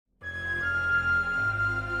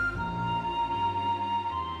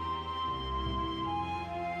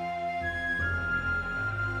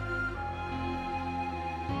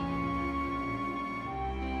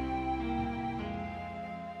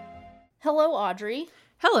Hello, Audrey.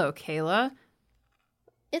 Hello, Kayla.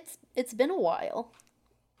 It's been a while.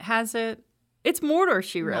 Has it? It's Mordor,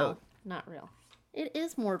 she wrote. No, not real. It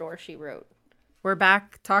is Mordor, she wrote. We're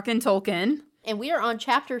back talking Tolkien. And we are on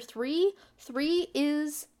chapter 3. 3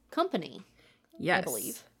 is company. Yes. I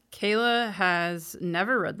believe. Kayla has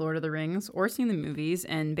never read Lord of the Rings or seen the movies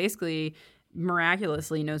and basically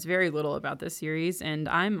miraculously knows very little about this series. And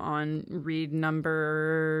I'm on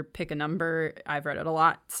pick a number. I've read it a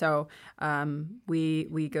lot. So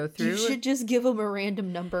we go through. You should just give them a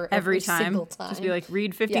random number every single time. Just be like,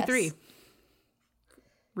 read 53. Yes.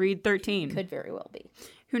 Read 13. Could very well be.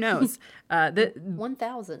 Who knows?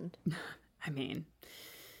 1,000. I mean,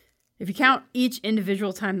 if you count each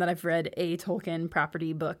individual time that I've read a Tolkien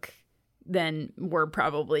property book, then we're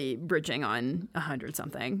probably bridging on 100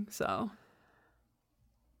 something. So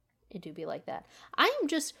It do be like that. I'm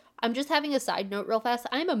just having a side note real fast.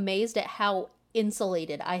 I'm amazed at how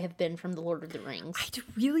insulated I have been from the Lord of the Rings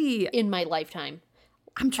in my lifetime.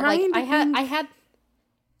 I'm trying to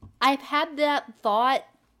I've had that thought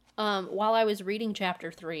while I was reading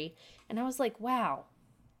chapter 3, and I was like, wow,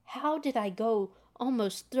 how did I go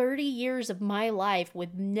almost 30 years of my life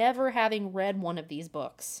with never having read one of these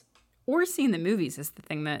books? Or seen the movies is the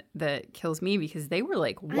thing that kills me, because they were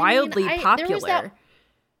like wildly popular.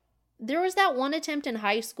 There was that one attempt in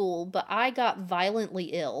high school, but I got violently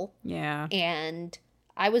ill. Yeah. And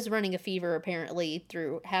I was running a fever apparently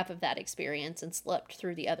through half of that experience and slept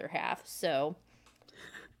through the other half. So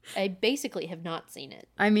I basically have not seen it.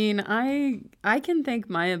 I mean, I can thank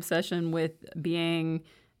my obsession with being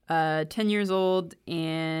 10 years old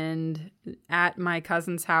and at my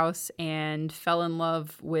cousin's house and fell in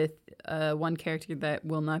love with one character that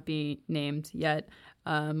will not be named yet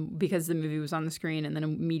because the movie was on the screen, and then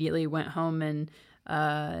immediately went home and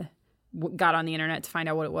got on the internet to find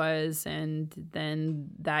out what it was. And then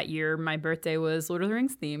that year, my birthday was Lord of the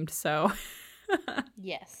Rings themed. So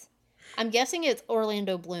Yes. I'm guessing it's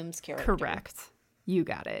Orlando Bloom's character. Correct. You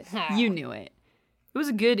got it. You knew it. It was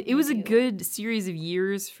a good series of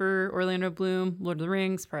years for Orlando Bloom. Lord of the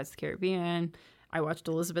Rings, Pirates of the Caribbean. I watched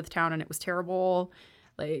Elizabethtown and it was terrible.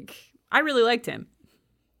 Like, I really liked him.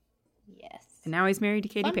 Yes. And now he's married to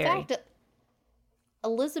Katy Perry. Fact,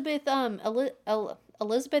 Elizabethtown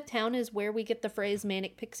is where we get the phrase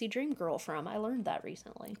Manic Pixie Dream Girl from. I learned that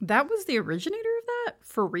recently. That was the originator of that?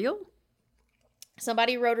 For real?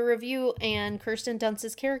 Somebody wrote a review, and Kirsten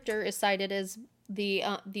Dunst's character is cited as the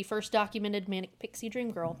first documented Manic Pixie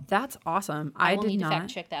Dream Girl. That's awesome. I will need to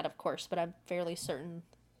fact check that, of course, but I'm fairly certain.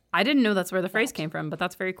 I didn't know that's where the phrase came from, but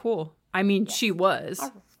that's very cool. I mean, yes. She was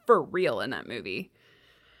for real in that movie.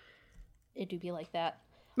 It do be like that.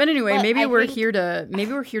 But anyway, maybe we're here to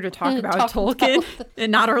talk about Tolkien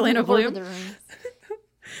and not Orlando Bloom.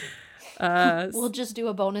 We'll just do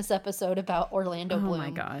a bonus episode about Orlando Bloom. Oh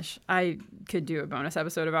my gosh. I could do a bonus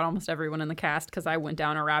episode about almost everyone in the cast, because I went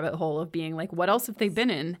down a rabbit hole of being like, what else have they been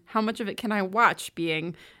in? How much of it can I watch?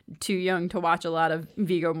 Being too young to watch a lot of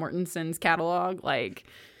Viggo Mortensen's catalog. Like,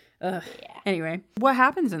 yeah. Anyway, what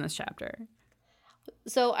happens in this chapter?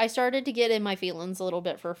 So I started to get in my feelings a little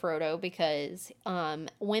bit for Frodo, because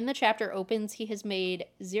when the chapter opens, he has made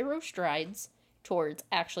 0 strides towards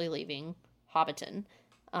actually leaving Hobbiton.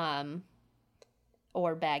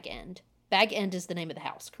 Or Bag End. Bag End is the name of the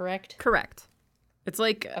house, correct? Correct. It's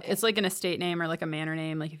like an estate name or like a manor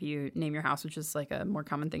name, like if you name your house, which is like a more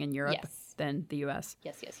common thing in Europe than the US.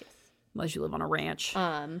 Yes. Unless you live on a ranch.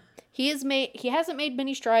 He hasn't made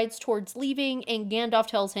many strides towards leaving, and Gandalf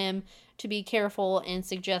tells him to be careful and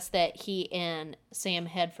suggests that he and Sam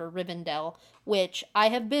head for Rivendell, which I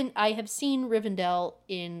have seen Rivendell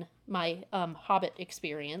in my Hobbit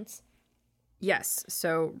experience. Yes,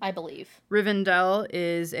 so I believe Rivendell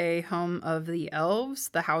is a home of the elves,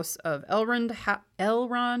 the house of Elrond,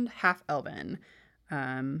 half-elven.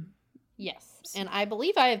 Yes, and I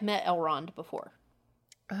believe I have met Elrond before.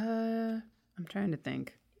 I'm trying to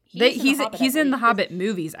think. He's in the Hobbit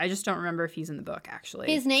movies. I just don't remember if he's in the book,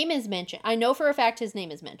 actually. His name is mentioned. I know for a fact his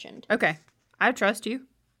name is mentioned. Okay, I trust you.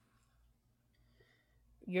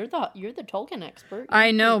 You're the Tolkien expert.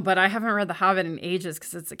 I know, but I haven't read The Hobbit in ages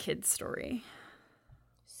because it's a kid's story.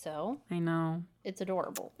 So? I know. It's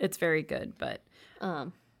adorable. It's very good, but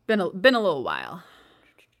been a little while.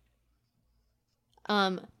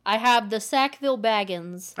 I have the Sackville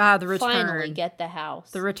Baggins the return. finally get the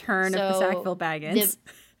house. The return of the Sackville Baggins.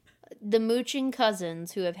 The mooching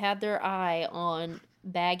cousins who have had their eye on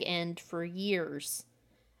Bag End for years.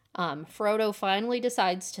 Frodo finally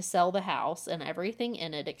decides to sell the house and everything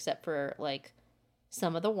in it except for, like,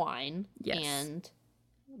 some of the wine and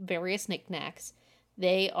various knickknacks.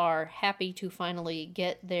 they are happy to finally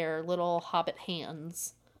get their little hobbit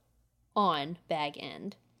hands on Bag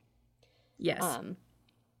End. Yes.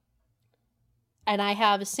 And I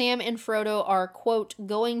have Sam and Frodo are, quote,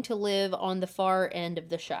 going to live on the far end of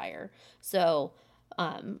the Shire. So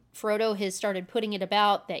Frodo has started putting it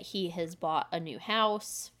about that he has bought a new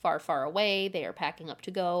house far, far away. They are packing up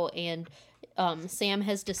to go. And Sam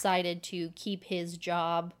has decided to keep his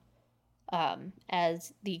job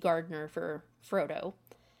as the gardener for Frodo.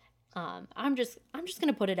 I'm just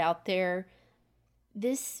going to put it out there.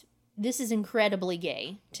 This is incredibly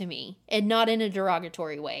gay to me, and not in a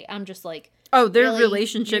derogatory way. I'm just like, oh, their really?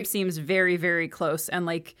 relationship seems very, very close. And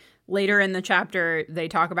like later in the chapter, they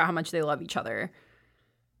talk about how much they love each other.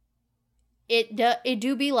 It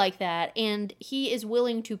do be like that, and he is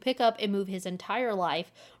willing to pick up and move his entire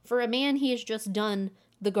life for a man he has just done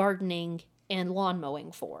the gardening and lawn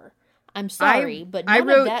mowing for. I'm sorry, but none I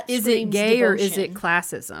wrote, of that is it gay devotion. or is it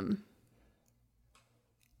classism?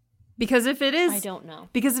 Because if it is, I don't know.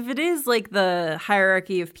 Because if it is like the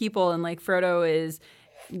hierarchy of people, and like Frodo is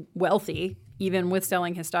wealthy, even with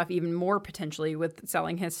selling his stuff, even more potentially with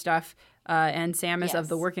selling his stuff, and Sam is of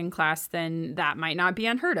the working class, then that might not be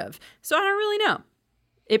unheard of. So I don't really know.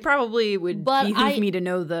 It probably would behoove me to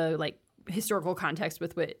know the like historical context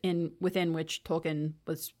within which Tolkien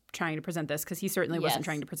was trying to present this, because he certainly wasn't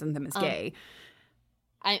trying to present them as gay.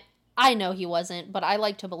 I know he wasn't, but I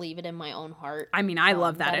like to believe it in my own heart. I mean, I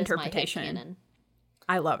love that interpretation.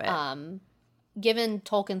 I love it. Given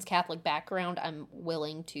Tolkien's Catholic background, I'm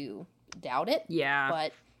willing to doubt it. Yeah.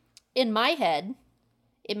 But in my head,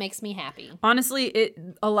 it makes me happy. Honestly,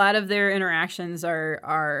 a lot of their interactions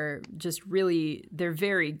are just really, they're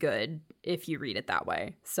very good if you read it that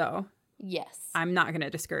way. So yes, I'm not going to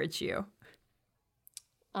discourage you.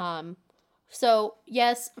 So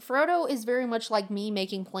yes, Frodo is very much like me,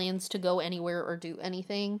 making plans to go anywhere or do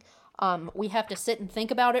anything. We have to sit and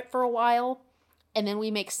think about it for a while, and then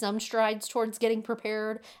we make some strides towards getting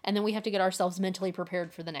prepared, and then we have to get ourselves mentally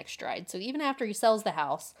prepared for the next stride. So even after he sells the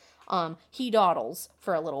house, he dawdles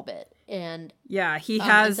for a little bit. And yeah, he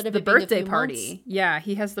has the birthday party. Months, yeah,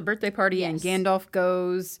 he has the birthday party, and Gandalf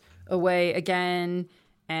goes away again.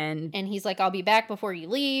 And he's like, I'll be back before you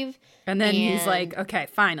leave. And then he's like, okay,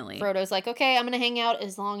 finally. Frodo's like, okay, I'm going to hang out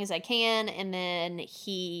as long as I can. And then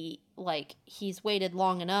he's waited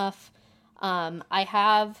long enough. I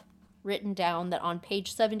have written down that on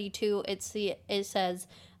page 72, it says,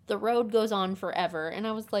 the road goes on forever. And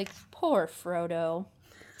I was like, poor Frodo.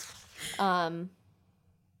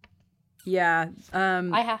 Yeah.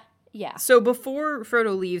 Yeah. So before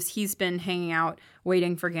Frodo leaves, he's been hanging out,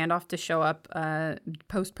 waiting for Gandalf to show up,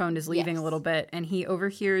 postponed his leaving a little bit, and he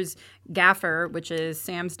overhears Gaffer, which is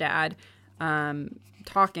Sam's dad,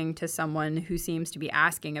 talking to someone who seems to be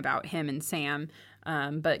asking about him and Sam.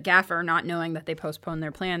 But Gaffer, not knowing that they postponed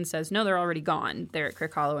their plans, says, no, they're already gone. They're at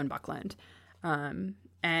Crick Hollow and Buckland.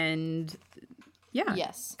 And yeah.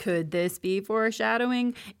 Yes. Could this be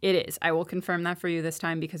foreshadowing? It is. I will confirm that for you this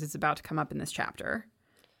time because it's about to come up in this chapter.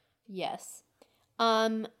 Yes.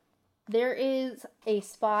 There is a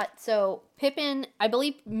spot. So Pippin, I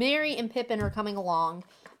believe Merry and Pippin are coming along,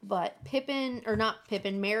 but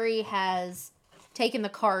Merry has taken the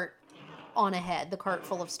cart on ahead, the cart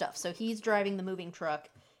full of stuff. So he's driving the moving truck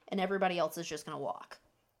and everybody else is just going to walk.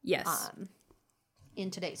 Yes. In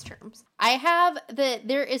today's terms. I have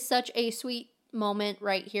there is such a sweet moment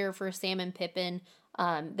right here for Sam and Pippin.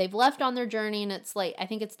 They've left on their journey and it's like, I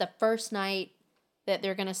think it's the first night that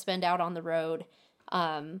they're going to spend out on the road.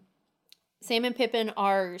 Sam and Pippin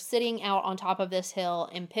are sitting out on top of this hill,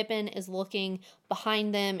 and Pippin is looking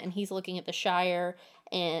behind them, and he's looking at the Shire,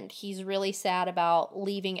 and he's really sad about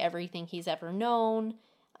leaving everything he's ever known.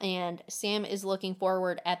 And Sam is looking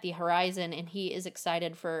forward at the horizon, and he is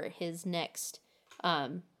excited for his next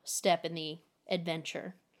step in the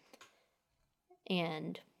adventure.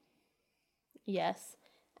 And yes,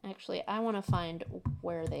 actually, I want to find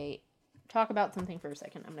where they talk about something for a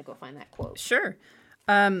second. I'm going to go find that quote. Sure.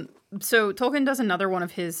 So Tolkien does another one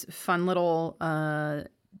of his fun little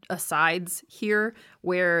asides here,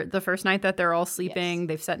 where the first night that they're all sleeping,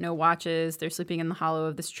 they've set no watches, they're sleeping in the hollow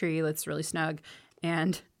of this tree that's really snug,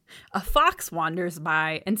 and a fox wanders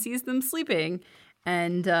by and sees them sleeping,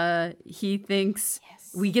 and he thinks,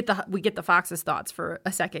 we get the fox's thoughts for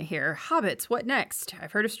a second here. Hobbits, what next?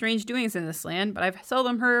 I've heard of strange doings in this land, but I've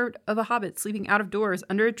seldom heard of a hobbit sleeping out of doors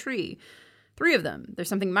under a tree. 3 of them. There's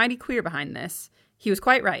something mighty queer behind this. He was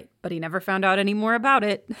quite right, but he never found out any more about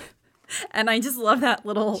it. And I just love that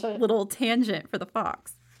little tangent for the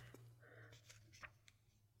fox.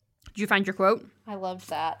 Did you find your quote? I loved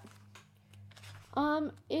that.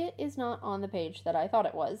 It is not on the page that I thought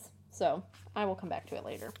it was, so I will come back to it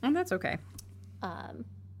later. And that's okay.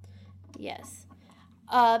 Yes.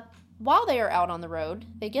 While they are out on the road,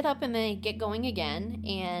 they get up and they get going again,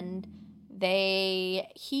 and they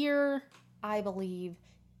hear, I believe,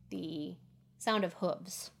 the sound of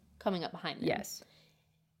hooves coming up behind them. Yes.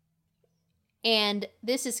 And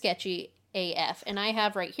this is sketchy AF. And I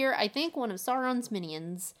have right here, I think one of Sauron's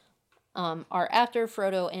minions are after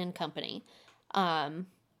Frodo and company. They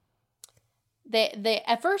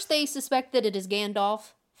at first they suspect that it is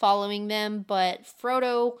Gandalf following them, but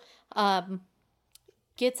Frodo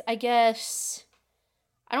gets, I guess,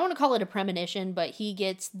 I don't want to call it a premonition, but he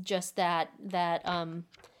gets just that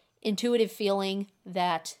intuitive feeling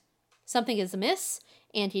that something is amiss,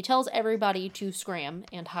 and he tells everybody to scram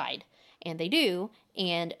and hide. And they do,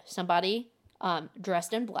 and somebody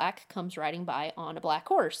dressed in black comes riding by on a black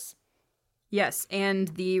horse. Yes, and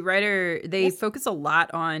the writer, they focus a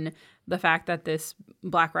lot on the fact that this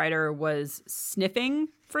black rider was sniffing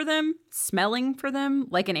for them, smelling for them,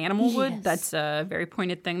 like an animal would. Yes. That's a very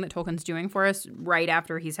pointed thing that Tolkien's doing for us right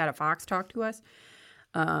after he's had a fox talk to us.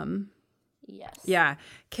 Yes. Yeah.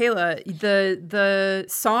 Kayla, the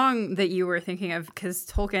song that you were thinking of, because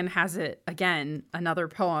Tolkien has it, again, another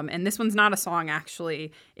poem, and this one's not a song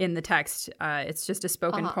actually in the text. It's just a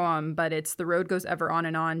spoken poem, but it's "The road goes ever on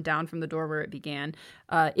and on, down from the door where it began."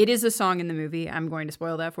 It is a song in the movie. I'm going to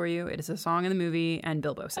spoil that for you. It is a song in the movie, and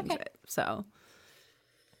Bilbo sings it. So...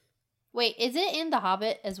 Wait, is it in The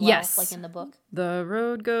Hobbit as well? Yes. Like in the book? The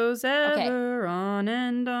road goes ever on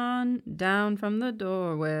and on, down from the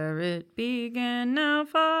door where it began. Now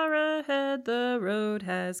far ahead the road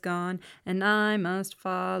has gone, and I must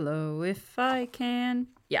follow if I can.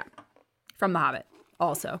 Yeah, from The Hobbit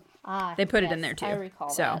also. They put it in there too. I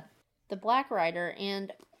recall that. The Black Rider,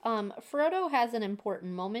 and Frodo has an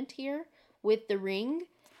important moment here with the ring.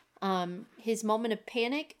 His moment of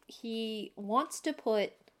panic, he wants to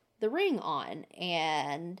put the ring on,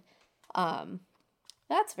 and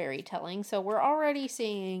that's very telling. So we're already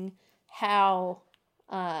seeing how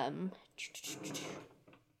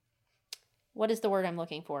what is the word I'm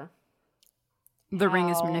looking for? The ring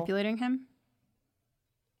is manipulating him?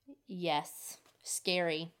 Yes.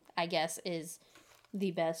 Scary, I guess, is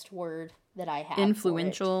the best word that I have.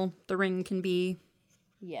 Influential the ring can be.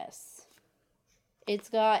 Yes. It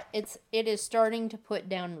is starting to put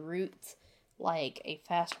down roots like a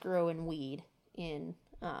fast-growing weed in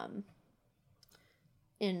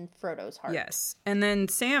Frodo's heart. Yes. And then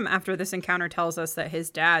Sam, after this encounter, tells us that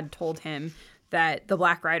his dad told him that the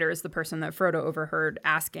Black Rider is the person that Frodo overheard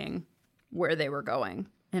asking where they were going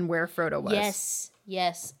and where Frodo was.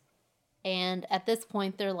 Yes. And at this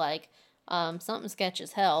point, they're like, something sketch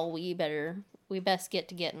as hell. We best get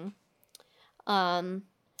to getting. And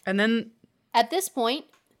then... At this point,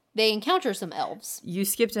 they encounter some elves. You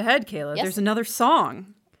skipped ahead, Kayla. Yes. There's another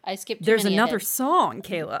song. I skipped There's another song,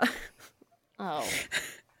 Kayla. Oh.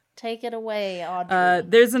 Take it away, Audrey.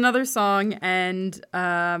 There's another song, and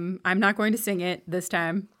I'm not going to sing it this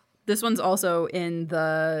time. This one's also in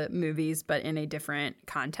the movies, but in a different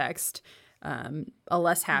context. A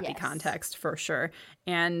less happy context, for sure.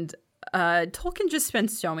 And Tolkien just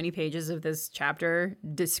spends so many pages of this chapter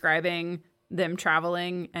describing them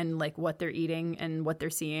traveling and like what they're eating and what they're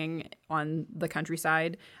seeing on the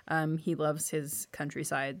countryside. He loves his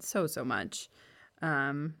countryside so much.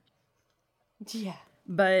 Yeah.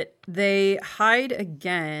 But they hide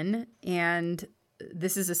again, and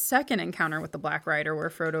this is a second encounter with the Black Rider where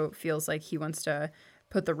Frodo feels like he wants to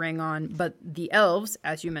put the ring on, but the elves,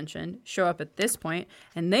 as you mentioned, show up at this point,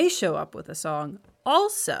 and they show up with a song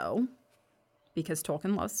also, because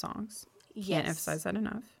Tolkien loves songs. Can't emphasize that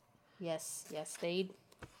enough. Yes, he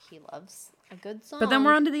loves a good song. But then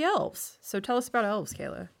we're on to the elves. So tell us about elves,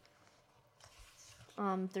 Kayla.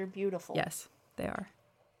 They're beautiful. Yes, they are.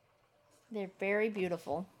 They're very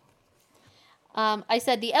beautiful. I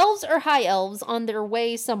said the elves are high elves on their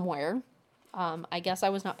way somewhere. I guess I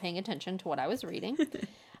was not paying attention to what I was reading.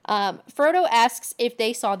 Frodo asks if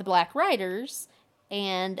they saw the Black Riders,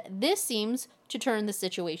 and this seems to turn the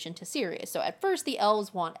situation to serious. So at first, the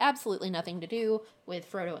elves want absolutely nothing to do with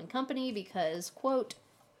Frodo and company because, quote,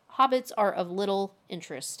 hobbits are of little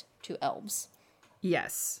interest to elves.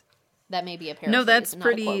 Yes. That may be a paraphrase. No, that's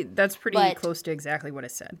pretty but, close to exactly what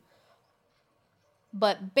it said.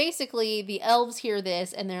 But basically, the elves hear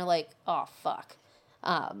this, and they're like, oh, fuck.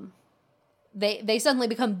 They suddenly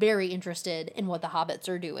become very interested in what the hobbits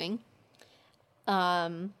are doing.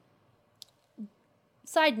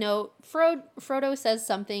 Side note, Frodo says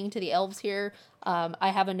something to the elves here. I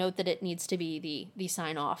have a note that it needs to be the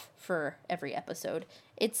sign off for every episode.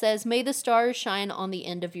 It says, "May the stars shine on the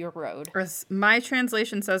end of your road." Or my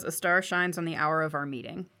translation says, "A star shines on the hour of our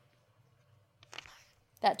meeting."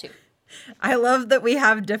 That too. I love that we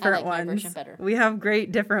have different my ones. version better. We have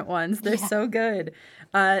great different ones. They're so good.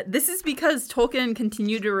 This is because Tolkien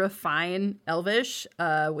continued to refine Elvish,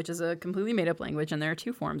 which is a completely made-up language, and there are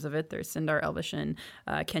two forms of it. There's Sindar Elvish and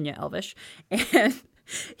Kenya Elvish. And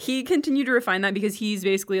he continued to refine that because he's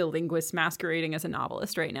basically a linguist masquerading as a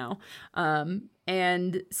novelist right now.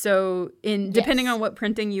 And so depending on what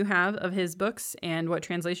printing you have of his books and what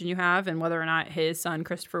translation you have and whether or not his son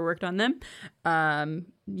Christopher worked on them,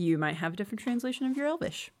 you might have a different translation of your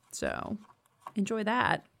Elvish. So enjoy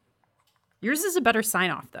that. Yours is a better sign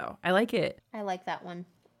off though. I like it. I like that one.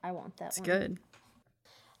 I want that one. It's good.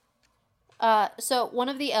 So one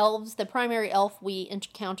of the elves, the primary elf we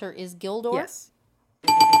encounter is Gildor. Yes.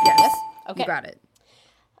 Yes. Okay. You got it.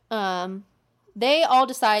 They all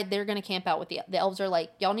decide they're going to camp out with the elves are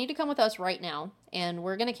like, y'all need to come with us right now, and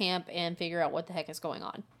we're going to camp and figure out what the heck is going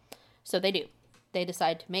on. So they do. They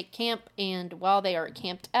decide to make camp, and while they are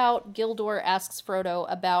camped out, Gildor asks Frodo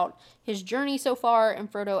about his journey so far, and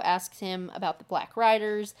Frodo asks him about the Black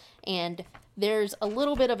Riders, and there's a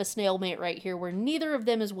little bit of a snailmate right here where neither of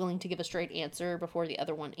them is willing to give a straight answer before the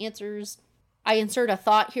other one answers. I insert a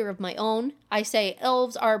thought here of my own. I say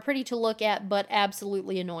elves are pretty to look at, but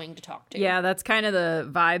absolutely annoying to talk to. Yeah, that's kind of the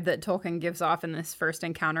vibe that Tolkien gives off in this first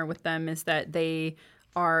encounter with them, is that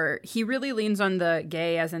he really leans on the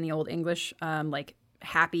gay, as in the Old English, like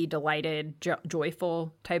happy, delighted,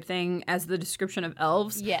 joyful type thing as the description of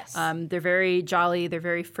elves. Yes. They're very jolly. They're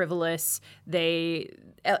very frivolous.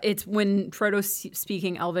 It's when Frodo's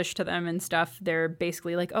speaking Elvish to them and stuff, they're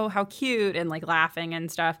basically like, oh, how cute, and like laughing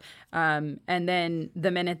and stuff. And then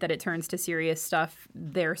the minute that it turns to serious stuff,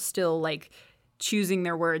 they're still like choosing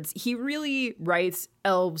their words. He really writes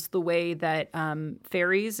elves the way that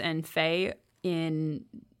fairies and fae in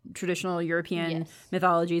traditional European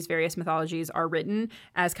mythologies, various mythologies, are written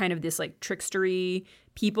as kind of this like trickstery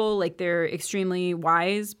people. Like they're extremely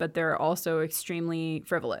wise, but they're also extremely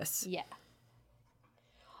frivolous. Yeah.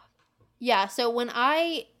 Yeah, so when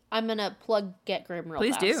I'm going to plug Get Grim real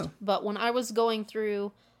fast. Please do. But when I was going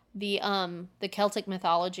through the Celtic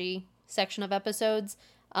mythology section of episodes,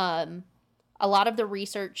 a lot of the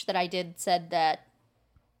research that I did said that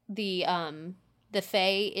the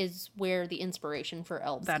Fae is where the inspiration for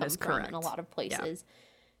elves comes from in a lot of places.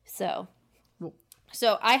 Yeah.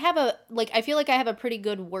 So I have I feel like I have a pretty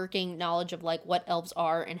good working knowledge of like what elves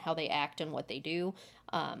are and how they act and what they do.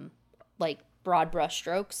 Like broad brush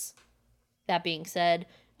strokes. That being said,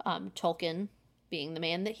 Tolkien, being the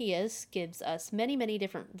man that he is, gives us many, many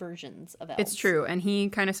different versions of elves. It's true. And he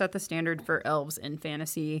kind of set the standard for elves in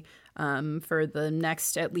fantasy for the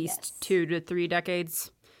next at least 2 to 3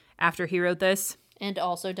 decades after he wrote this. And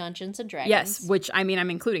also Dungeons and Dragons. Yes, which, I mean, I'm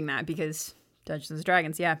including that because Dungeons and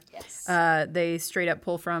Dragons, Yes. They straight up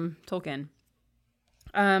pull from Tolkien.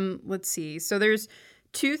 Let's see. So there's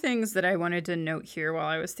 2 things that I wanted to note here while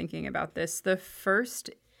I was thinking about this. The first...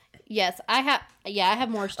 Yes, I have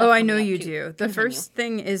more stuff. Oh, I know you do. The first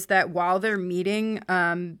thing is that while they're meeting,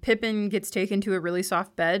 Pippin gets taken to a really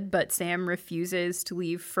soft bed, but Sam refuses to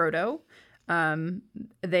leave Frodo.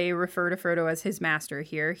 They refer to Frodo as his master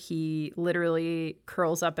here. He literally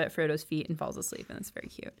curls up at Frodo's feet and falls asleep, and it's very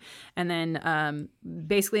cute. And then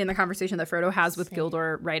basically in the conversation that Frodo has with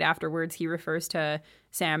Gildor right afterwards, he refers to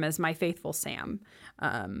Sam as my faithful Sam.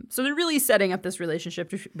 So they're really setting up this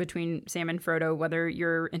relationship between Sam and Frodo, whether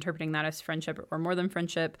you're interpreting that as friendship or more than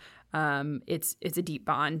friendship. It's a deep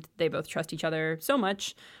bond. They both trust each other so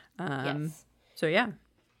much. So yeah.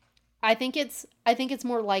 I think it's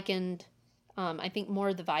more likened. I think more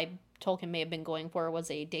of the vibe Tolkien may have been going for was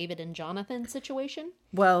a David and Jonathan situation.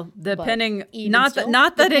 Well, depending not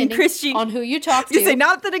that in Christianity, on who you talk to. You say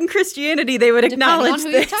not that in Christianity they would acknowledge on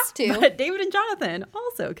who this, you talk to. but David and Jonathan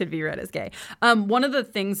also could be read as gay. One of the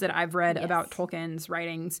things that I've read about Tolkien's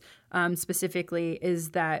writings specifically is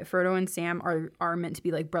that Frodo and Sam are meant to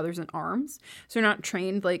be like brothers in arms. So they're not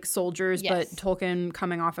trained like soldiers, but Tolkien,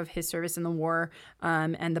 coming off of his service in the war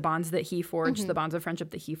and the bonds that he forged, the bonds of friendship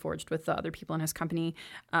that he forged with the other people in his company,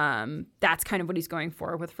 that's kind of what he's going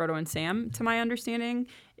for with Frodo and Sam, to my understanding,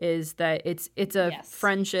 is that it's a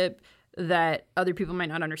friendship that other people might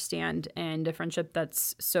not understand, and a friendship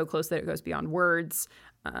that's so close that it goes beyond words.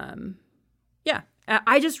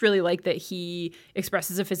 I just really like that he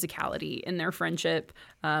expresses a physicality in their friendship,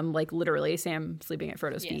 like literally Sam sleeping at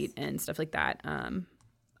Frodo's feet and stuff like that.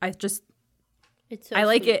 It's so I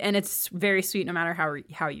like sweet. it, and it's very sweet no matter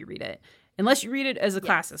how you read it. Unless you read it as a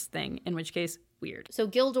classist thing, in which case, weird. So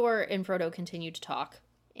Gildor and Frodo continue to talk,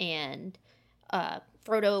 and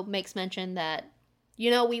Frodo makes mention that,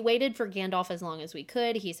 we waited for Gandalf as long as we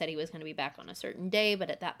could. He said he was going to be back on a certain day, but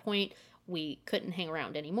at that point, we couldn't hang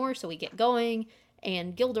around anymore, so we get going.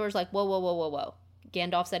 And Gildor's like, whoa, whoa, whoa, whoa, whoa.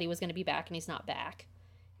 Gandalf said he was going to be back, and he's not back.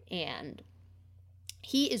 And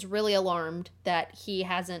he is really alarmed that he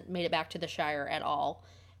hasn't made it back to the Shire at all.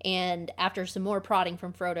 And after some more prodding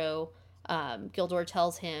from Frodo, Gildor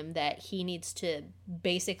tells him that he needs to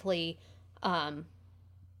basically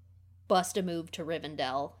bust a move to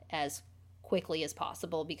Rivendell as quickly as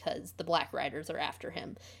possible because the Black Riders are after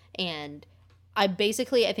him. And I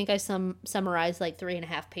think I summarized like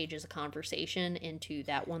 3.5 pages of conversation into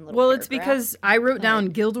that one little paragraph. It's because I wrote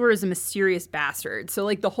down Gildor is a mysterious bastard. So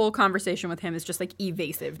like the whole conversation with him is just like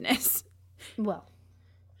evasiveness. Well,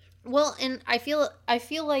 and I feel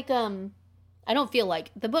like I don't feel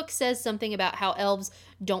like the book says something about how elves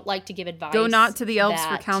don't like to give advice. Go not to the elves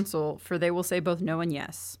for counsel, for they will say both no and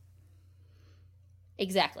yes.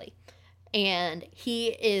 Exactly. And he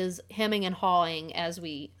is hemming and hawing, as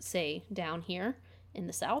we say down here in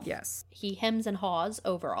the South. Yes. He hems and haws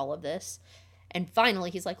over all of this. And finally,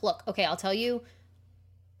 he's like, look, okay, I'll tell you.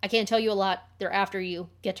 I can't tell you a lot. They're after you.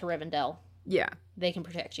 Get to Rivendell. Yeah. They can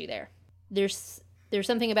protect you there. There's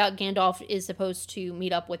something about Gandalf is supposed to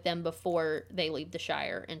meet up with them before they leave the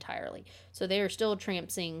Shire entirely. So they are still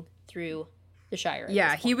trampsing through the Shire.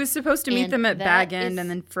 Yeah, he was supposed to meet them at Bag End, and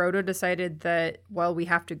then Frodo decided that, well, we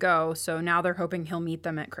have to go. So now they're hoping he'll meet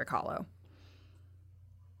them at Crick Hollow.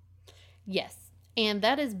 Yes. And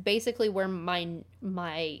that is basically where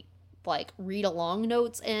my like read along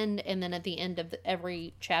notes end. And then at the end of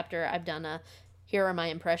every chapter, I've done here are my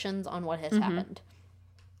impressions on what has happened.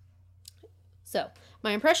 So,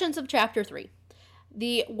 my impressions of chapter 3.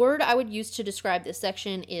 The word I would use to describe this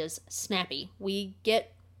section is snappy. We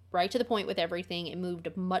get right to the point with everything. It moved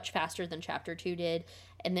much faster than chapter 2 did,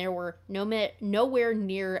 and there were nowhere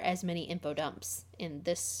near as many info dumps in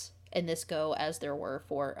this go as there were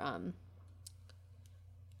for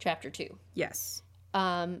chapter 2. Yes.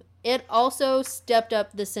 It also stepped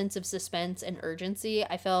up the sense of suspense and urgency.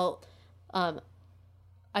 I felt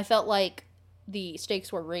like the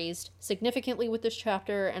stakes were raised significantly with this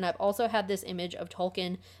chapter, and I've also had this image of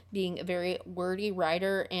Tolkien being a very wordy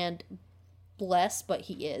writer, and bless, but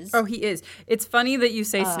he is. Oh, he is. It's funny that you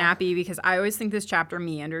say snappy, because I always think this chapter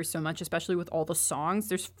meanders so much, especially with all the songs.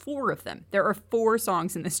 There's 4 of them. There are 4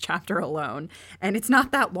 songs in this chapter alone, and it's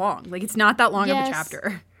not that long. Like, it's not that long of a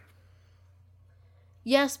chapter.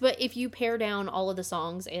 Yes, but if you pare down all of the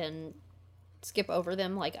songs and skip over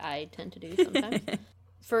them, like I tend to do sometimes,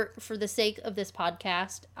 for the sake of this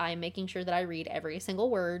podcast, I'm making sure that I read every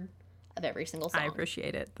single word of every single song. I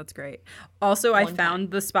appreciate it. That's great. Also, I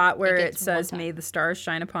found the spot where it says, "May the stars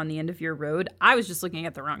shine upon the end of your road." I was just looking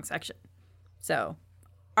at the wrong section. So,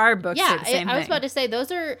 our books say the same thing. I was about to say,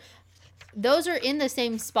 those are in the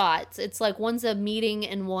same spots. It's like one's a meeting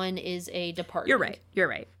and one is a departure. You're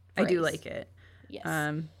right. I do like it.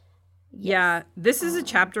 Yes. Yeah, this is a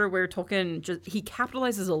chapter where Tolkien he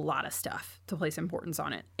capitalizes a lot of stuff to place importance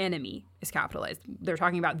on it. Enemy is capitalized. They're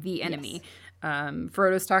talking about the enemy. Yes.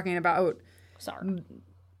 Frodo's talking about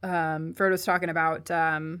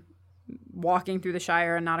walking through the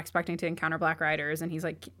Shire and not expecting to encounter Black Riders, and he's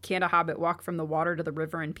like, "Can't a hobbit walk from the water to the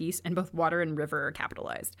river in peace?" And both water and river are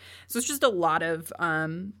capitalized. So it's just a lot of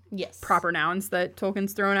proper nouns that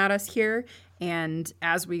Tolkien's thrown at us here. And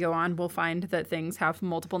as we go on, we'll find that things have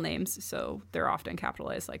multiple names, so they're often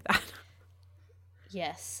capitalized like that.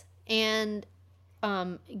 Yes. And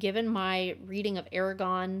given my reading of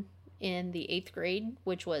Aragon in the 8th grade,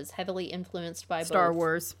 which was heavily influenced by Star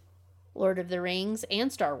Wars, Lord of the Rings,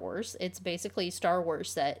 and Star Wars, it's basically Star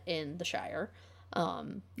Wars set in the Shire.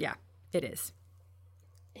 Yeah, it is.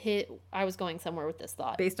 I was going somewhere with this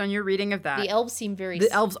thought. Based on your reading of that. The elves seem very...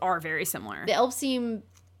 The elves are very similar.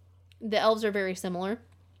 The elves are very similar.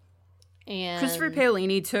 And Christopher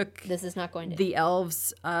Paolini took the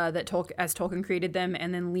elves as Tolkien created them,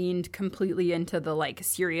 and then leaned completely into the like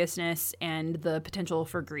seriousness and the potential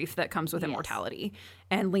for grief that comes with immortality,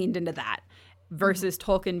 and leaned into that. Versus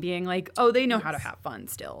Tolkien being like, oh, they know how to have fun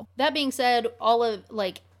still. That being said,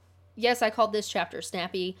 yes, I called this chapter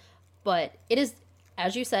snappy, but it is,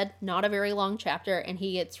 as you said, not a very long chapter, and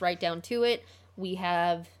he gets right down to it.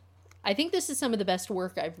 I think this is some of the best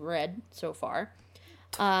work I've read so far.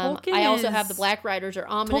 I also have the Black Riders are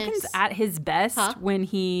ominous. Tolkien's at his best when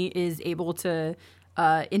he is able to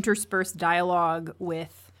intersperse dialogue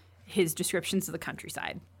with his descriptions of the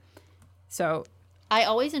countryside. So I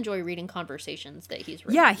always enjoy reading conversations that he's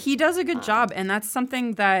written. Yeah, he does a good job. And that's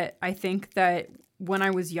something that I think that when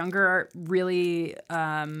I was younger really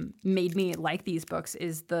made me like these books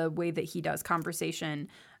is the way that he does conversation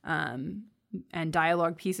and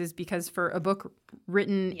dialogue pieces, because for a book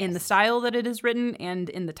written in the style that it is written and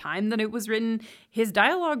in the time that it was written, his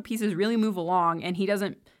dialogue pieces really move along, and he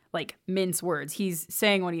doesn't like mince words. He's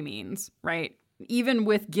saying what he means, right? Even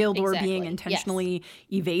with Gildor being intentionally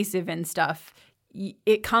evasive and stuff,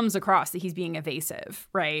 it comes across that he's being evasive,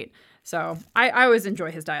 right? So I always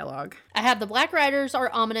enjoy his dialogue. I have the Black Riders are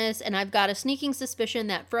ominous, and I've got a sneaking suspicion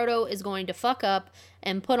that Frodo is going to fuck up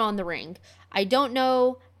and put on the ring. I don't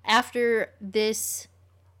know after this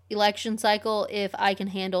election cycle if I can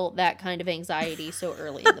handle that kind of anxiety so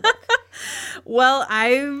early in the book. Well,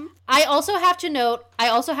 I also have to note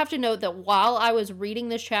that while I was reading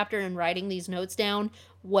this chapter and writing these notes down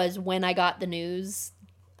was when I got the news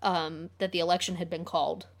that the election had been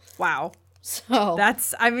called. Wow. So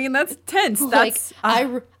that's tense. Like that's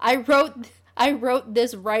I wrote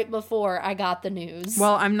this right before I got the news.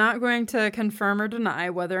 Well, I'm not going to confirm or deny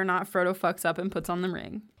whether or not Frodo fucks up and puts on the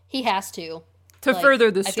ring. He has to.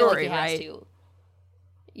 Further the I story, feel like he has to.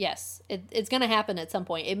 Yes, it's going to happen at some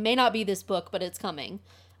point. It may not be this book, but it's coming.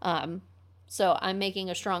 So I'm making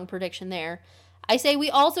a strong prediction there. I say we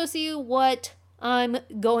also see what I'm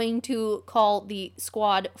going to call the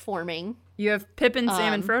squad forming. You have Pippin,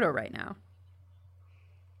 Sam, and Frodo right now.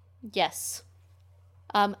 Yes.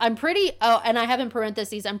 I'm pretty... Oh, and I have in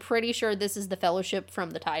parentheses, I'm pretty sure this is the Fellowship from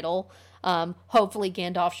the title. Hopefully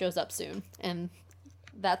Gandalf shows up soon. And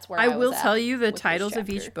that's where I will tell you the titles of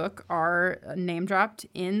each book are name dropped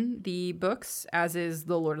in the books, as is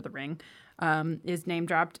The Lord of the Ring is name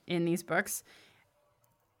dropped in these books.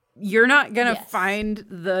 You're not going to find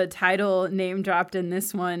the title name dropped in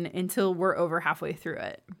this one until we're over halfway through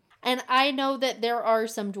it. And I know that there are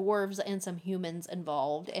some dwarves and some humans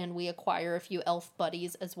involved, and we acquire a few elf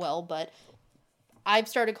buddies as well, but I've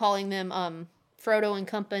started calling them Frodo and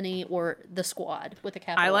Company or the Squad with a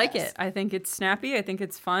capital I like S. it. I think it's snappy. I think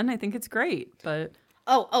it's fun. I think it's great. But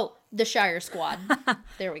the Shire Squad.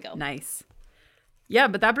 There we go. Nice. Yeah,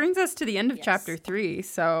 but that brings us to the end of chapter 3.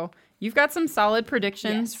 So you've got some solid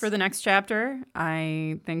predictions for the next chapter.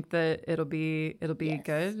 I think that it'll be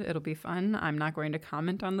good. It'll be fun. I'm not going to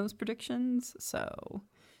comment on those predictions. So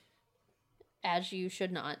as you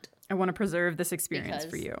should not. I want to preserve this experience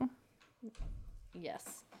for you.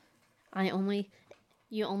 Yes.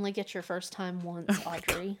 You only get your first time once,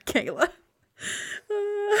 Audrey. Kayla.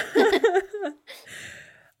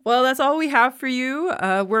 Well, that's all we have for you.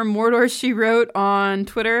 We're Mordor She Wrote on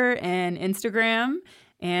Twitter and Instagram.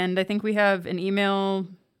 And I think we have an email,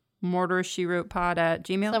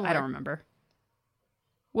 mordorshewrotepod@gmail.com. Somewhere. I don't remember.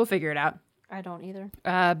 We'll figure it out. I don't either.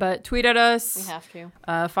 But tweet at us. We have to.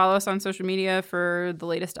 Follow us on social media for the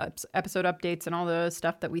latest episode updates and all the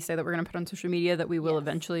stuff that we say that we're going to put on social media that we will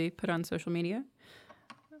eventually put on social media.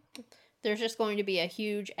 There's just going to be a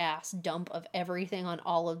huge ass dump of everything on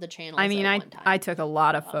all of the channels. I mean, I took a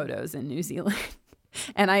lot of photos in New Zealand,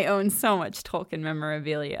 and I own so much Tolkien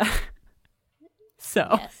memorabilia. So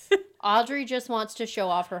yes. Audrey just wants to show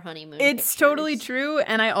off her honeymoon. It's totally true,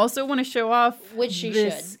 and I also want to show off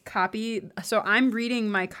this copy. So I'm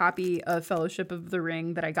reading my copy of Fellowship of the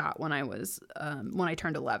Ring that I got when I was when I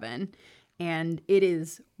turned 11, and it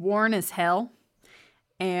is worn as hell,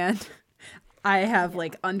 and I have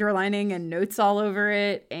like underlining and notes all over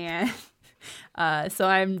it, and so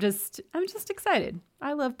I'm just excited.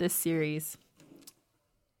 I love this series.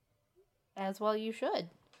 As well you should.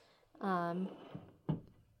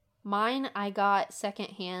 Mine I got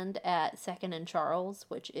secondhand at Second and Charles,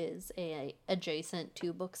 which is adjacent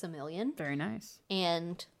to Books A Million. Very nice.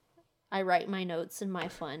 And I write my notes in my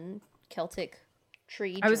fun Celtic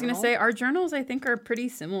tree journal. I was going to say, our journals, I think, are pretty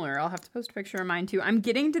similar. I'll have to post a picture of mine, too. I'm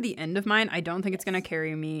getting to the end of mine. I don't think it's going to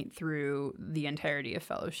carry me through the entirety of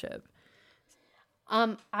Fellowship.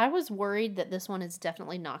 I was worried that this one is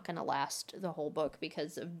definitely not going to last the whole book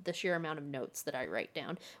because of the sheer amount of notes that I write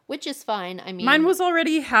down, which is fine. I mean, mine was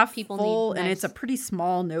already half full, and it's a pretty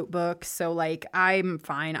small notebook, so, like, I'm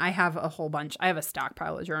fine. I have a whole bunch. I have a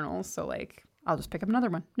stockpile of journals, so, like, I'll just pick up another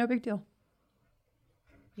one. No big deal.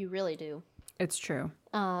 You really do. It's true.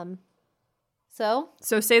 So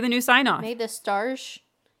say the new sign off. May the stars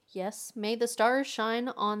shine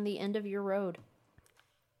on the end of your road.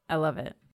 I love it.